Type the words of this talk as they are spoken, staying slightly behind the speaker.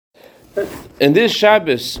In this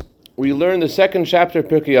Shabbos, we learn the second chapter of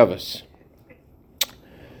Pirkey Avot.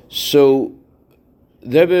 So,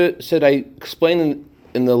 the Rebbe said, I explained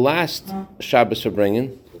in the last Shabbos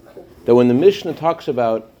Farbrengen that when the Mishnah talks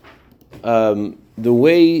about the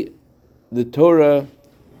way the Torah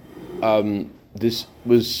this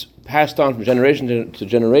was passed on from generation to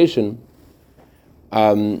generation,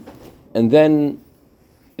 and then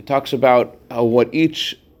it talks about what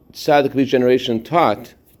each tzaddik of each generation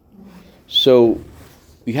taught. So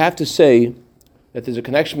you have to say that there's a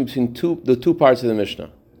connection between the two parts of the Mishnah.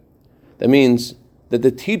 That means that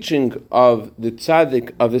the teaching of the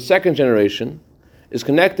tzaddik of the second generation is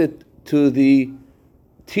connected to the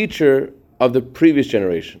teacher of the previous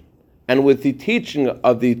generation, and with the teaching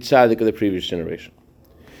of the tzaddik of the previous generation.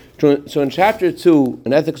 So in chapter 2,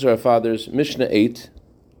 in Ethics of Our Fathers, Mishnah 8,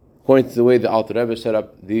 according to the way the Alter Rebbe set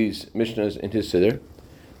up these Mishnahs in his Siddur,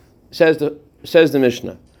 says the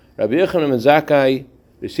Mishnah, Rabbi Yochanan ben Zakkai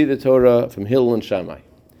received the Torah from Hillel and Shammai.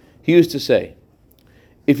 He used to say,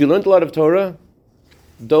 if you learned a lot of Torah,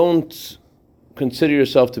 don't consider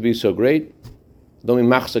yourself to be so great. Don't be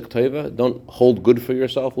machzak tova. Don't hold good for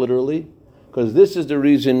yourself, literally, because this is the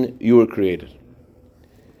reason you were created.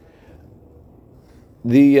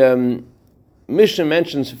 The Mishnah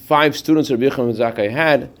mentions 5 students that Rabbi Yochanan ben Zakkai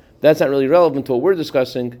had. That's not really relevant to what we're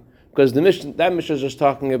discussing, because that Mishnah is just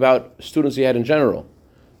talking about students he had in general.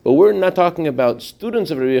 But we're not talking about students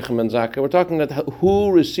of Rabbi Yochanan ben Zakkai. We're talking about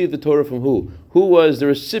who received the Torah from who. Who was the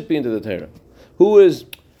recipient of the Torah? Who is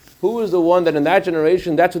the one that in that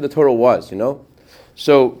generation, that's what the Torah was,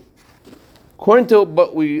 So, according to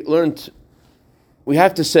what we learned, we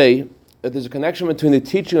have to say that there's a connection between the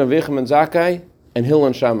teaching of Rabbi Yochanan ben Zakkai and Hillel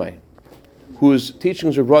and Shammai, whose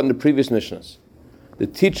teachings were brought in the previous Mishnahs. The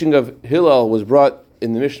teaching of Hillel was brought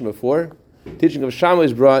in the Mishnah before. The teaching of Shammai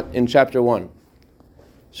is brought in chapter 1.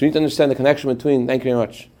 So you need to understand the connection between, thank you very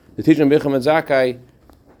much, the teaching of Rabbi Yochanan ben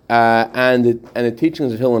Zakkai and the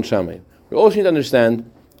teachings of Hillel and Shammai. We also need to understand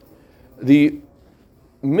the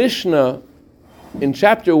Mishnah in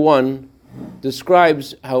chapter 1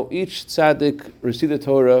 describes how each tzaddik received the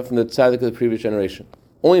Torah from the tzaddik of the previous generation.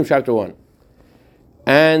 Only in chapter 1.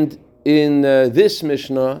 And in this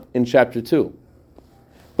Mishnah in chapter 2.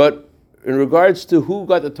 But in regards to who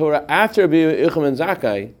got the Torah after Rabbi Yochanan ben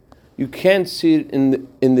Zakkai, you can't see it in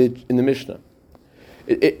the Mishnah.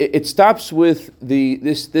 It stops with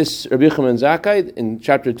this Rabbi Yochanan ben Zakkai in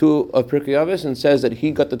chapter 2 of Pirkey Avos and says that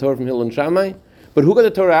he got the Torah from Hillel and Shammai. But who got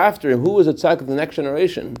the Torah after him? Who was the tzaddik of the next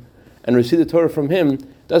generation and received the Torah from him?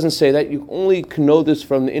 Doesn't say that. You only can know this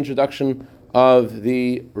from the introduction of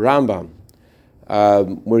the Rambam,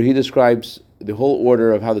 where he describes the whole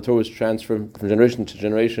order of how the Torah was transferred from generation to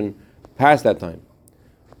generation past that time.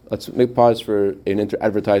 Let's make pause for an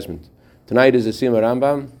advertisement. Tonight is the Siyum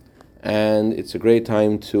Rambam, and it's a great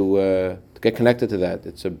time to get connected to that.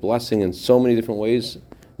 It's a blessing in so many different ways.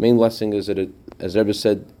 Main blessing is that it, as Rebbe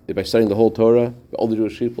said, by studying the whole Torah, all the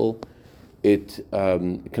Jewish people, it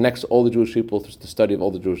connects all the Jewish people to the study of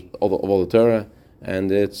all the Torah, and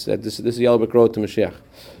this is the Yalbek road to Mashiach.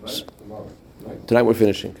 Tonight we're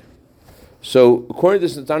finishing. So according to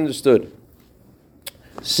this, it's understood.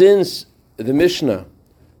 Since the Mishnah,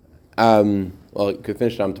 you could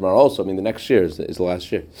finish it tomorrow also. The next year is the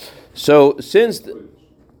last year. So since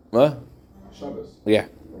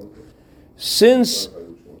since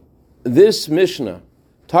this Mishnah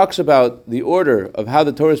talks about the order of how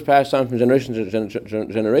the Torah is passed on from generation to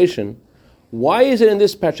generation, why is it in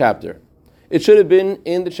this chapter? It should have been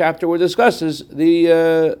in the chapter where it discusses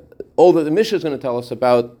all that the Mishnah is going to tell us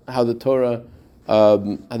about how the Torah, how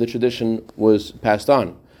the tradition was passed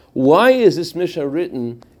on. Why is this Mishnah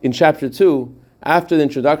written in chapter 2 after the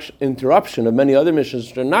interruption of many other Mishnahs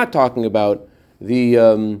which are not talking about the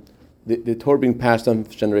Torah being passed on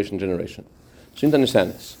from generation to generation? So you need to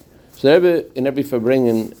understand this. So in every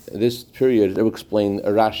Farbrengen, this period, they will explain a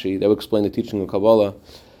Rashi, they will explain the teaching of Kabbalah.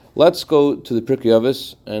 Let's go to the Pirkey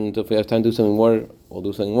Avos, and if we have time to do something more, we'll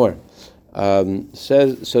do something more.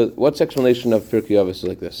 So what's explanation of Pirkey Avos is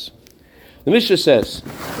like this. The Mishnah says,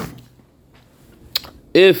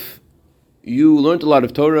 if you learned a lot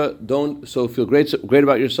of Torah, don't feel great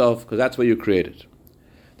about yourself, because that's why you're created.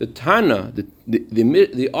 The Tana,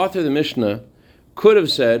 the author of the Mishnah, could have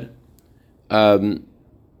said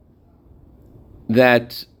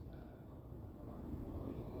that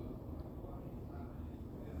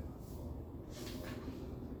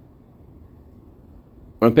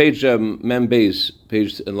on page Mem Beis,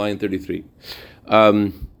 page line 33,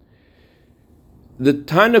 the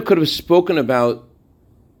Tana could have spoken about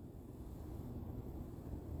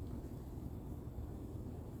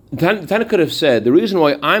Tana could have said, the reason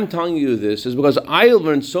why I'm telling you this is because I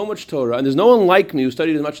learned so much Torah, and there's no one like me who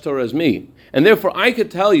studied as much Torah as me. And therefore, I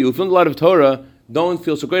could tell you, if you learned a lot of Torah, don't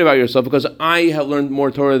feel so great about yourself, because I have learned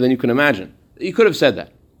more Torah than you can imagine. You could have said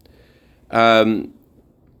that. And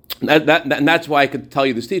that's why I could tell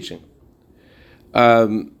you this teaching.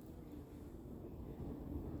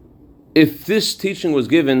 If this teaching was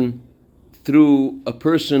given through a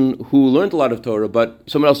person who learned a lot of Torah, but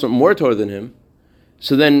someone else learned more Torah than him,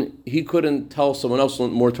 so then he couldn't tell someone else who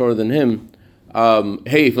learned more Torah than him,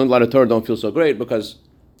 hey, if you learned a lot of Torah, don't feel so great, because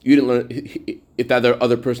you didn't learn, if that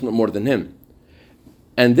other person learned more than him.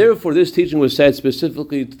 And therefore, this teaching was said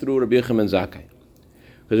specifically through Rabbi Yochanan ben Zakkai.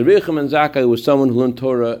 Because Rabbi Yochanan ben Zakkai was someone who learned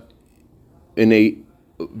Torah in a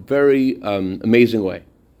very amazing way.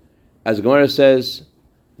 As the Gemara says,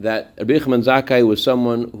 that Rabbi Yochanan ben Zakkai was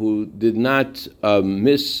someone who did not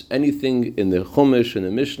miss anything in the Chumash, and the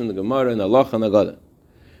Mishnah, and the Gemara, and the Halacha, and the Agada.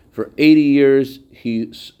 For 80 years, he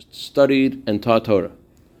studied and taught Torah.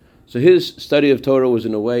 So his study of Torah was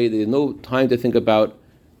in a way that he had no time to think about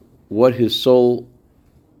what his soul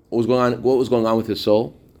what was going on with his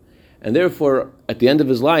soul. And therefore, at the end of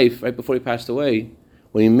his life, right before he passed away,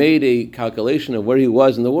 when he made a calculation of where he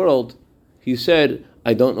was in the world, he said,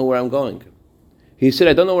 I don't know where I'm going. He said,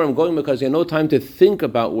 I don't know where I'm going because he had no time to think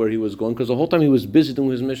about where he was going, because the whole time he was busy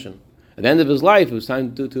doing his mission. At the end of his life, it was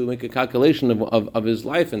time to make a calculation of his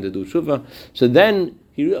life and to do tshuva. So then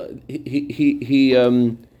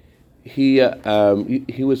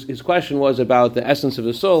his question was about the essence of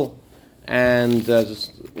the soul, and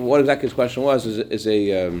what exactly his question was is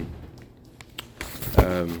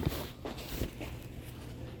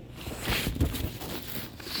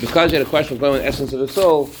because he had a question going on the essence of the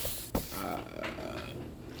soul.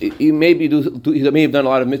 He may have done a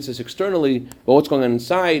lot of mitzvahs externally, but what's going on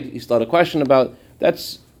inside, he still had a question about.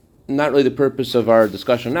 That's not really the purpose of our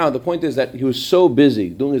discussion now. The point is that he was so busy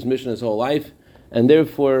doing his mission his whole life, and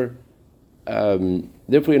therefore he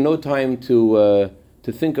had no time to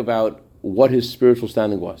think about what his spiritual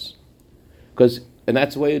standing was. And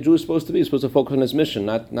that's the way a Jew is supposed to be. He's supposed to focus on his mission,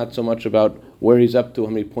 not so much about where he's up to,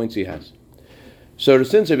 how many points he has. So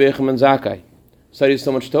since Rabbi Yochanan ben Zakkai studied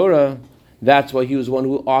so much Torah, that's why he was the one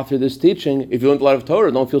who authored this teaching. If you learned a lot of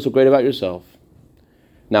Torah, don't feel so great about yourself.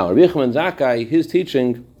 Now, Rabbi Yochanan ben Zakkai, his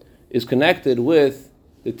teaching is connected with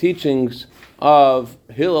the teachings of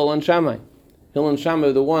Hillel and Shammai. Hillel and Shammai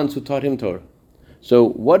are the ones who taught him Torah. So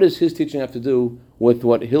what does his teaching have to do with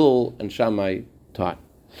what Hillel and Shammai taught?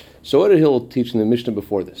 So what did Hillel teach in the Mishnah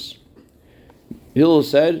before this? Hillel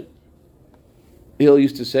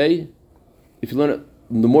used to say, if you learn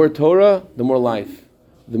the more Torah, the more life.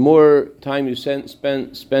 The more time you spend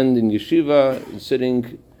in yeshiva, and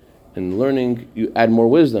sitting and learning, you add more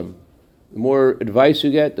wisdom. The more advice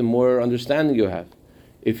you get, the more understanding you have.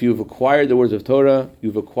 If you've acquired the words of Torah,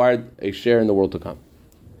 you've acquired a share in the world to come.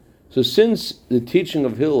 So since the teaching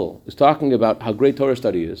of Hillel is talking about how great Torah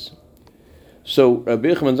study is, so Rabbi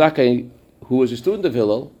Yochanan ben Zakkai, who was a student of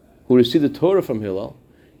Hillel, who received the Torah from Hillel,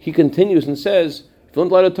 he continues and says, if you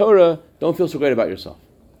learn a lot of Torah, don't feel so great about yourself.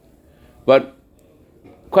 But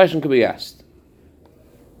question could be asked.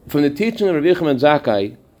 From the teaching of Rabbi Yochanan ben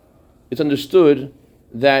Zakkai, it's understood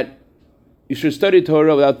that you should study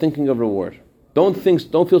Torah without thinking of reward. Don't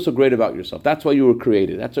feel so great about yourself. That's why you were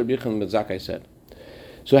created. That's what Rabbi Yochanan ben Zakkai said.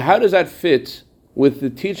 So how does that fit with the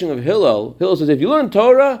teaching of Hillel? Hillel says, if you learn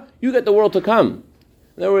Torah, you get the world to come.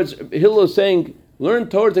 In other words, Hillel is saying, learn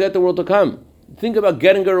Torah to get the world to come. Think about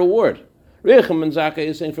getting a reward. Rabbi Yochanan ben Zakkai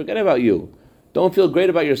is saying, forget about you. Don't feel great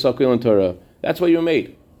about yourself when you learn Torah. That's why you're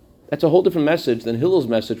made. That's a whole different message than Hillel's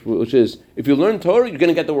message, which is, if you learn Torah, you're going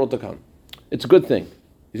to get the world to come. It's a good thing.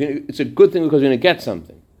 It's a good thing because you're going to get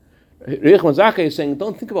something. Rabbi Yochanan ben Zakkai is saying,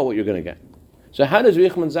 don't think about what you're going to get. So how does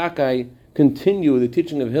Rabbi Yochanan ben Zakkai continue the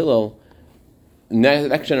teaching of Hillel in the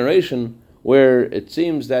next generation, where it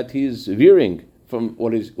seems that he's veering from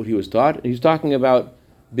what he was taught? He's talking about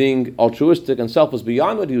being altruistic and selfless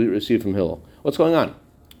beyond what he received from Hillel. What's going on?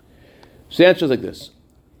 So the answer is like this.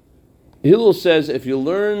 Hillel says, if you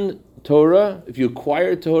learn Torah, if you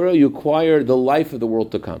acquire Torah, you acquire the life of the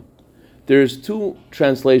world to come. There's two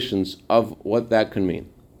translations of what that can mean.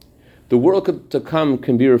 The world to come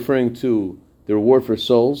can be referring to the reward for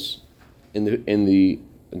souls in the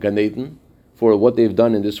Gan Eden for what they've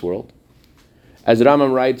done in this world. As the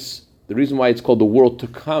Rambam writes, the reason why it's called the world to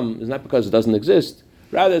come is not because it doesn't exist.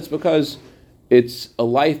 Rather, it's because it's a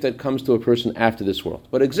life that comes to a person after this world.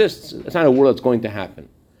 But exists. It's not a world that's going to happen.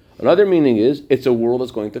 Another meaning is, it's a world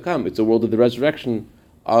that's going to come. It's a world of the resurrection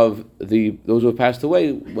of those who have passed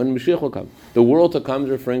away when Mashiach will come. The world to come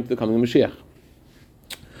is referring to the coming of Mashiach.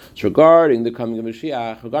 So regarding the coming of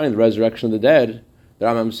Mashiach, regarding the resurrection of the dead, the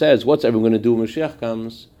Rambam says, what's everyone going to do when Mashiach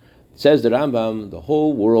comes? It says the Rambam, the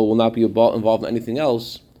whole world will not be involved in anything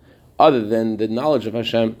else other than the knowledge of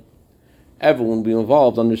Hashem. Everyone will be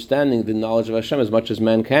involved understanding the knowledge of Hashem as much as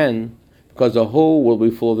man can, because the whole world will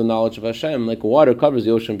be full of the knowledge of Hashem, like water covers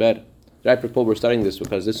the ocean bed. I propose we're studying this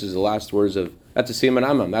because this is the last words of, that's the same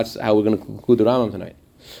Rambam. That's how we're going to conclude the Rambam tonight.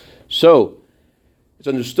 So, it's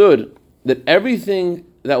understood that everything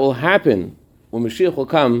that will happen when Mashiach will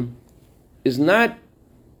come is not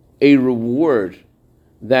a reward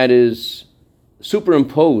that is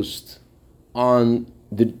superimposed on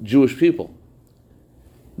the Jewish people,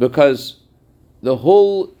 because the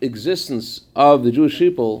whole existence of the Jewish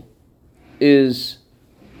people is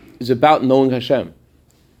about knowing Hashem.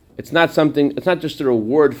 It's not just a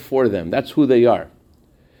reward for them. That's who they are.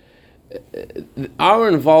 Our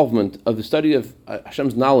involvement of the study of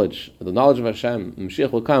Hashem's knowledge, the knowledge of Hashem,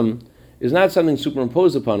 Mashiach will come, is not something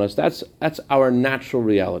superimposed upon us. That's our natural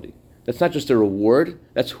reality. That's not just a reward.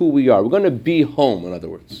 That's who we are. We're going to be home, in other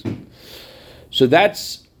words. So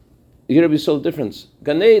that's, you're going to be so different.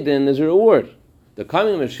 Gan Eden is a reward. The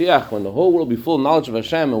coming of Mashiach, when the whole world will be full of knowledge of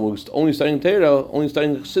Hashem, and we're only studying Torah, only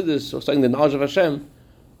studying Chassidus, or studying the knowledge of Hashem,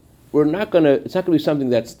 it's not going to be something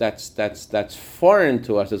that's foreign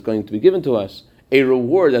to us, that's going to be given to us, a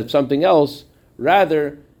reward that's something else.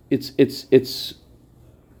 Rather, it's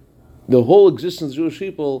the whole existence of the Jewish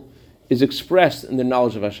people is expressed in the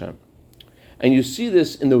knowledge of Hashem. And you see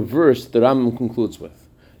this in the verse that Rambam concludes with.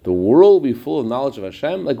 The world will be full of knowledge of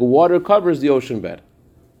Hashem, like water covers the ocean bed.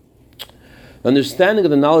 The understanding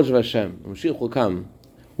of the knowledge of Hashem, when Mashiach will come,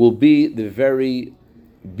 will be the very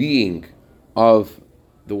being of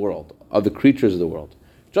the world, of the creatures of the world.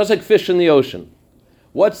 Just like fish in the ocean.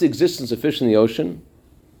 What's the existence of fish in the ocean?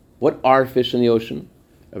 What are fish in the ocean?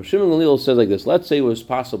 Rabbi Shimon Gamliel says like this: let's say it was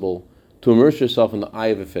possible to immerse yourself in the eye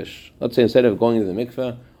of a fish. Let's say instead of going to the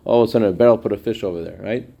mikveh, all of a sudden a barrel put a fish over there,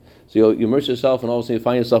 right? So you immerse yourself, and all of a sudden you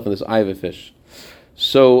find yourself in this eye of a fish.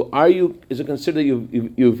 So is it considered that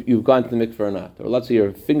you've gone to the mikveh or not? Or let's say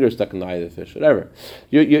your finger stuck in the eye of the fish, whatever.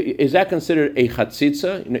 Is that considered a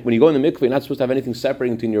chatzitza? When you go in the mikveh, you're not supposed to have anything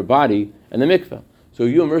separating between your body and the mikveh. So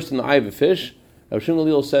you immersed in the eye of a fish. Rabbi Shimon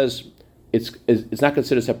Gamliel says it's not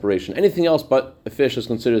considered separation. Anything else but a fish is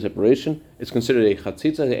considered separation. It's considered a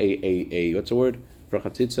chatzitza, a what's the word for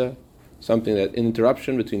chatzitza? Something that an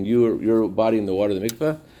interruption between your body and the water of the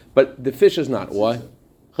mikveh. But the fish is not. Why?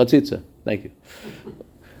 Chatzitza. Thank you.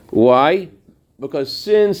 Why? Because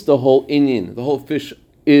since the whole inyan, the whole fish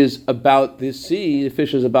is about the sea, the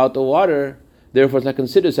fish is about the water, therefore it's not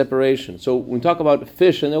considered separation. So when we talk about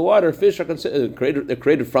fish and the water, fish are they're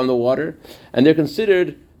created from the water, and they're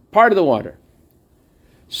considered part of the water.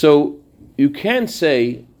 So you can't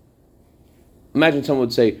say, imagine someone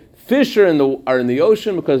would say, fish are in the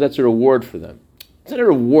ocean because that's a reward for them. It's not a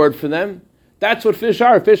reward for them. That's what fish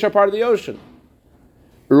are. Fish are part of the ocean.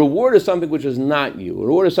 A reward is something which is not you. A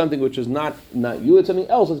reward is something which is not you. It's something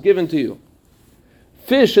else that's given to you.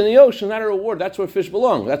 Fish in the ocean is not a reward. That's where fish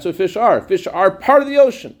belong. That's what fish are. Fish are part of the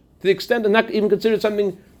ocean, to the extent they're not even considered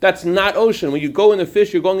something that's not ocean. When you go in the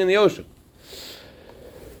fish, you're going in the ocean.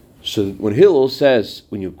 So when Hillel says,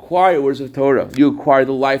 when you acquire words of Torah, you acquire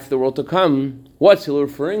the life of the world to come, what's Hillel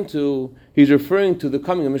referring to? He's referring to the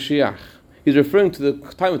coming of Mashiach. He's referring to the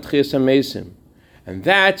time of Tchias HaMesim. And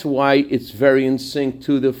that's why it's very in sync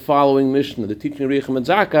to the following Mishnah, the teaching of Rechem and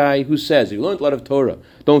Zakkai, who says, if you learned a lot of Torah,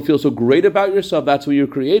 don't feel so great about yourself, that's why you're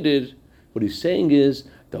created. What he's saying is,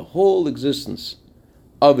 the whole existence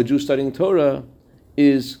of a Jew studying Torah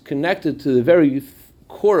is connected to the very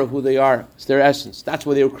core of who they are. It's their essence. That's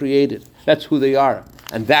why they were created. That's who they are.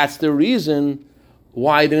 And that's the reason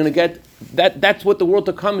why they're going to get that. That's what the world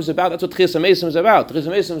to come is about. That's what Tchias HaMesim is about. Tchias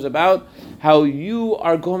HaMesim is about how you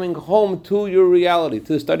are going home to your reality,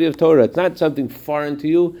 to the study of Torah. It's not something foreign to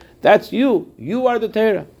you. That's you. You are the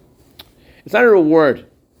Torah. It's not a reward.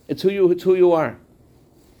 It's who you are.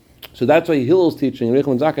 So that's why Hillel's teaching and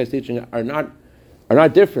Rechem and Zakkai's teaching are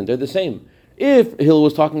not different. They're the same. If Hillel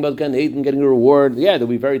was talking about Gan Eden getting a reward, they'll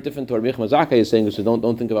be very different to what Rechem and Zakkai is saying. So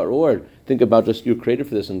don't think about reward. Think about just you're created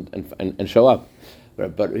for this and show up.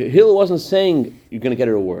 But Hillel wasn't saying you're going to get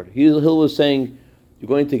a reward. Hillel was saying you're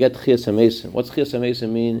going to get Tchias HaMesim. What's Tchias HaMesim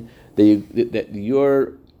mean?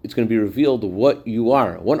 It's going to be revealed what you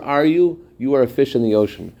are. What are you? You are a fish in the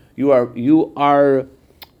ocean. You are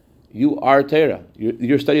Torah.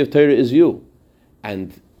 Your study of Torah is you.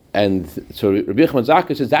 And so Rabbi Yechon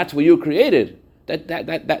Zakkai says that's what you created.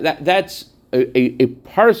 That's a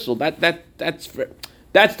parcel.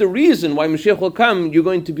 That's the reason why Mashiach will come. You're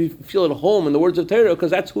going to feel at home in the words of Torah,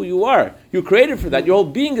 because that's who you are. You're created for that. Your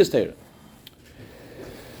whole being is Torah.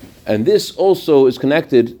 And this also is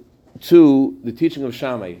connected to the teaching of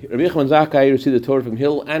Shammai. Rabbi Yochanan Zakkai received the Torah from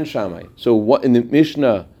Hillel and Shammai. So what in the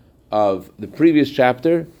Mishnah of the previous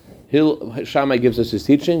chapter, Shammai gives us his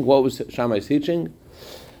teaching. What was Shammai's teaching?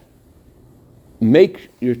 Make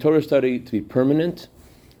your Torah study to be permanent.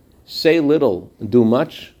 Say little and do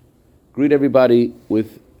much. Greet everybody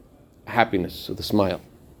with happiness, with a smile.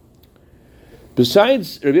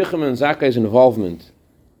 Besides Rabbi Yochanan Zakkai's involvement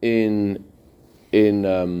in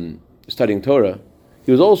studying Torah,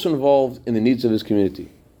 he was also involved in the needs of his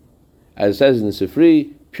community. As it says in the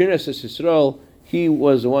Sifri, Pirkey Yisrael, he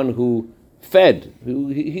was the one who fed,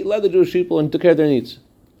 he led the Jewish people and took care of their needs.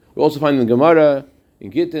 We also find in the Gemara,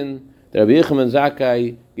 in Gittin, that Rabbi Yochanan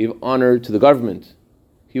Zakkai gave honor to the government.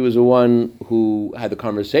 He was the one who had the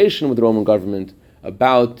conversation with the Roman government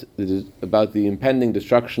about the impending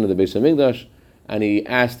destruction of the Beis Hamikdash, and he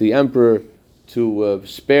asked the emperor to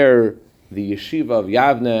spare the yeshiva of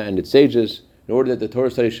Yavne and its sages in order that the Torah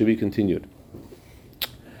study should be continued.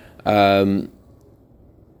 So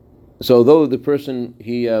although the person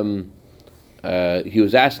he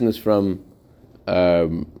was asking this from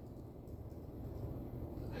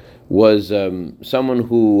was someone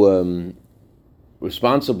who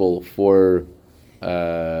responsible for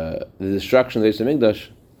the destruction of the Beis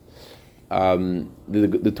Hamikdash,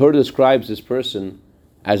 the Torah describes this person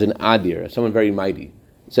as an adir, as someone very mighty.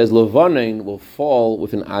 It says Levanon will fall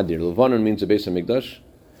with an adir. Levanon means the Beis Hamikdash,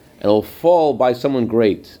 and it will fall by someone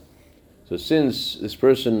great. So since this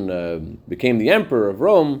person became the emperor of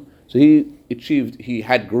Rome, so he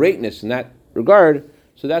had greatness in that regard,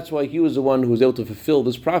 so that's why he was the one who was able to fulfill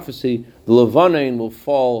this prophecy. The Levanon will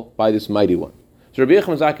fall by this mighty one. So Rabbi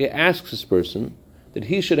Yochanan Zakkai asks this person that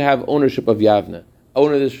he should have ownership of Yavne,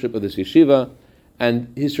 ownership of this yeshiva,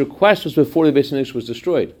 and his request was before the Beis Hamikdash was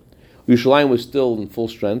destroyed. Yerushalayim was still in full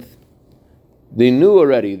strength. They knew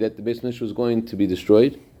already that the Beis Hamikdash was going to be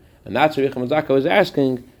destroyed, and that's what Rabbi Yochanan Zakkai was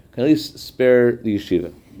asking, can at least spare the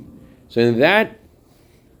yeshiva. So in that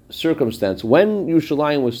circumstance, when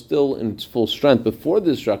Yerushalayim was still in its full strength before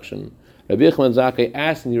the destruction, Rabbi Yochanan Zakkai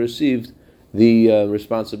asked and he received the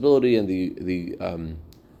responsibility and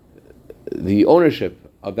the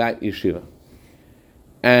ownership of that yeshiva.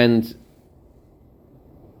 And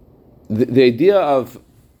the idea of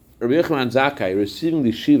Rabbi Yochanan Zakkai receiving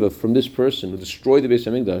the yeshiva from this person who destroyed the Beis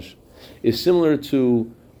Hamikdash is similar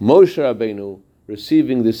to Moshe Rabbeinu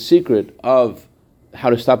receiving the secret of how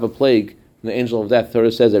to stop a plague from the angel of death. The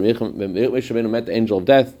Torah says that Moshe Rabbeinu met the angel of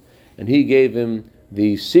death, and he gave him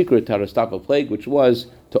the secret how to stop a plague, which was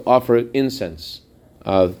to offer incense.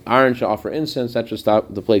 Aaron should offer incense, that should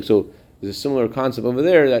stop the plague. So there's a similar concept over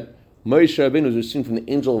there that Moshe Rabbeinu is receiving from the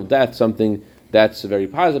angel of death something that's very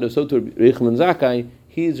positive. So to Rabbi Yochanan Zakkai,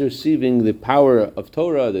 he's receiving the power of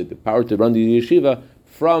Torah, the power to run the yeshiva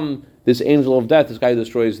from this angel of death, this guy who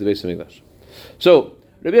destroys the Beis Hamikdash. So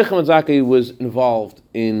Rabbi Yochanan Zakkai was involved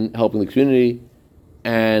in helping the community,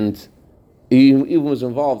 and he even was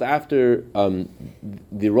involved after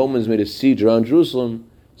the Romans made a siege around Jerusalem.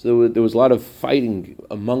 So there was a lot of fighting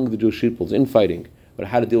among the Jewish peoples, infighting, about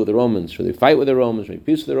how to deal with the Romans. Should they fight with the Romans, make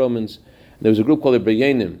peace with the Romans? And there was a group called the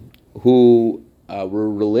Farbrengen who were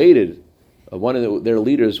related. One of their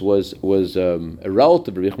leaders was a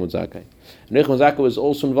relative of Rabbi Yochanan Zakkai. And Rabbi Yochanan Zakkai was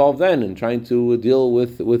also involved then in trying to deal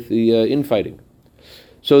with the infighting.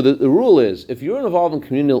 So the rule is, if you're involved in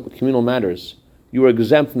communal matters, you are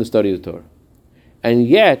exempt from the study of the Torah. And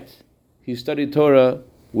yet, he studied Torah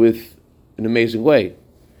with an amazing way.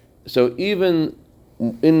 So even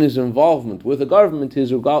in his involvement with the government,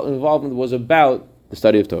 his involvement was about the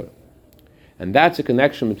study of Torah. And that's a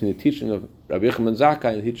connection between the teaching of Rabbi Yochanan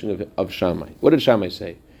Zakkai and the teaching of Shammai. What did Shammai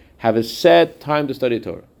say? Have a set time to study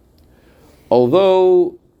Torah.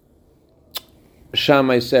 Although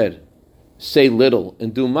Shammai said, say little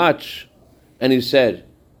and do much, and he said,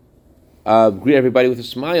 greet everybody with a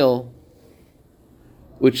smile,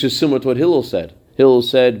 which is similar to what Hillel said. Hillel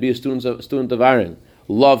said, be a student of Aaron,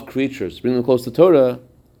 love creatures, bring them close to Torah.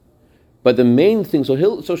 But the main thing,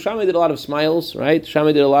 so Shammai did a lot of smiles, right?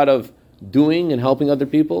 Shammai did a lot of doing and helping other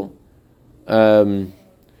people.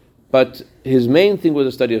 But his main thing was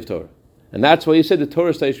the study of Torah. And that's why he said the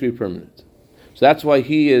Torah study should be permanent. So that's why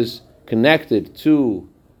he is connected to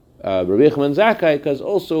Rabbi Yochanan Zakkai, because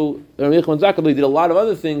also Rabbi Yochanan Zakkai did a lot of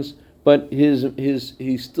other things, but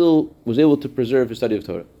he still was able to preserve his study of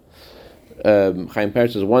Torah. Chaim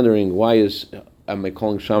Peretz is wondering, why am I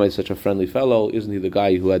calling Shammai such a friendly fellow? Isn't he the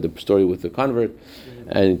guy who had the story with the convert?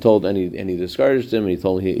 and he discouraged him, and he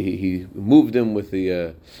told he moved him with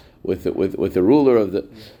the ruler of the.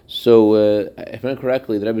 So if I remember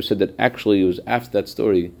correctly, the Rebbe said that actually it was after that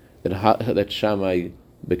story that Shammai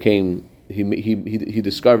became he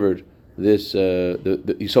discovered this.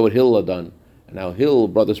 He saw what Hillel had done, and now Hillel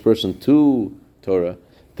brought this person to Torah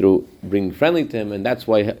through being friendly to him, and that's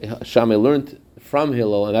why Shammai learned from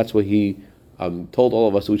Hillel, and that's why he told all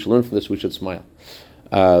of us that we should learn from this. We should smile.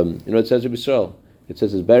 It says in Yisrael, it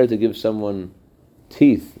says it's better to give someone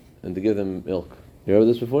teeth than to give them milk. You heard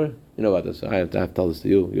this before? You know about this. I have to tell this to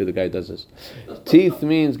you. You're the guy who does this. Teeth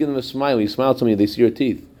means give them a smile. When you smile to somebody, they see your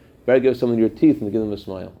teeth. Better give someone your teeth than to give them a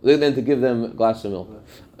smile. Than to give them a glass of milk.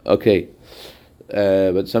 Okay.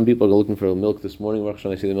 But some people are looking for milk this morning.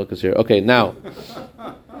 I see the milk is here. Okay, now.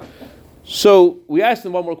 So we asked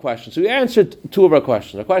them one more question. So we answered two of our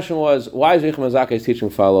questions. Our question was, why is Yechiel Zakai's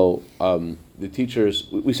teaching follow the teachers?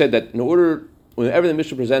 We said that whenever the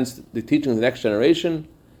Mishnah presents the teaching of the next generation,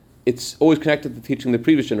 it's always connected to teaching the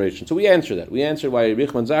previous generation. So we answered that. We answered why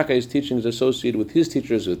Yechiel Zakai's teaching is associated with his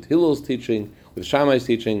teachers, with Hillel's teaching, with Shammai's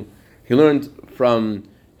teaching. He learned from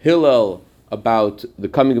Hillel about the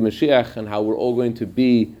coming of Mashiach and how we're all going to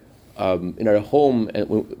be in our home,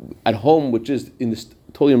 at home, which is in this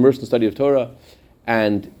totally immersed in the study of Torah,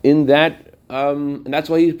 and in that, and that's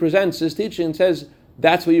why he presents his teaching and says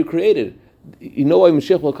that's what you created. You know why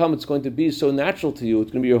Mashiach will come? It's going to be so natural to you.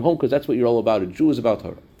 It's going to be your home because that's what you're all about. A Jew is about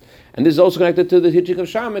Torah, and this is also connected to the teaching of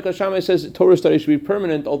Shammai, because Shammai says Torah study should be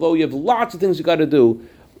permanent. Although you have lots of things you got to do,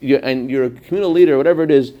 and you're a communal leader, whatever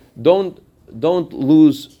it is, don't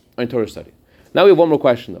lose on Torah study. Now we have one more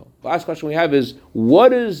question, though. The last question we have is,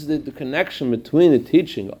 what is the connection between the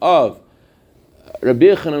teaching of Rabbi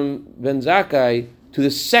Yochanan ben Zakkai to the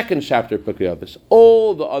second chapter of Pirkei?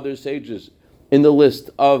 All the other sages in the list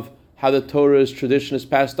of how the Torah's tradition is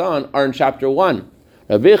passed on are in chapter 1.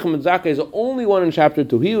 Rabbi Yochanan ben Zakkai is the only one in chapter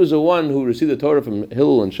 2. He was the one who received the Torah from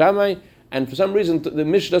Hillel and Shammai, and for some reason the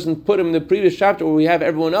Mishnah doesn't put him in the previous chapter where we have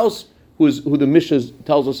everyone else who the Mishnah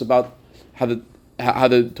tells us about how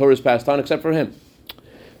the Torah is passed on, except for him.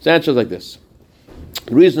 So the answer is like this.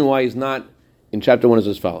 The reason why he's not in chapter 1 is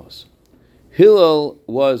as follows. Hillel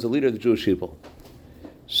was the leader of the Jewish people.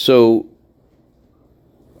 So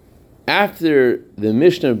after the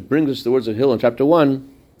Mishnah brings us the words of Hillel in chapter 1,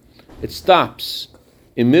 it stops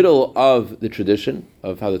in middle of the tradition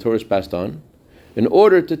of how the Torah is passed on in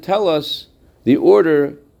order to tell us the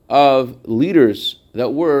order of leaders that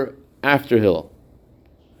were after Hillel.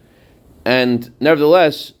 And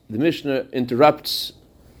nevertheless, the Mishnah interrupts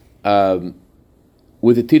with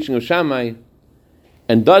the teaching of Shammai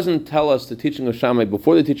and doesn't tell us the teaching of Shammai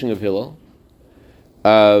before the teaching of Hillel,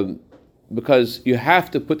 because you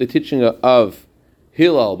have to put the teaching of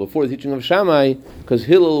Hillel before the teaching of Shammai, because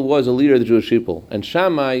Hillel was a leader of the Jewish people, and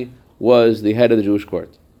Shammai was the head of the Jewish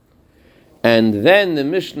court. And then the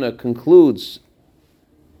Mishnah concludes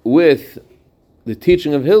with the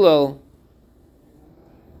teaching of Hillel.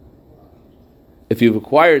 If you've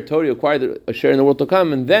acquired Torah, you acquired a share in the world to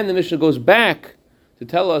come, and then the Mishnah goes back to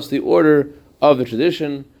tell us the order of the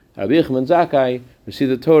tradition. Rabbi Yochanan ben Zakkai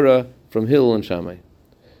received the Torah from Hillel and Shammai.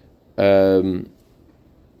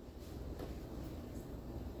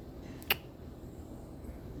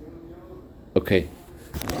 Okay,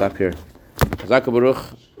 stop here. Chazak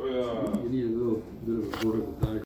Baruch.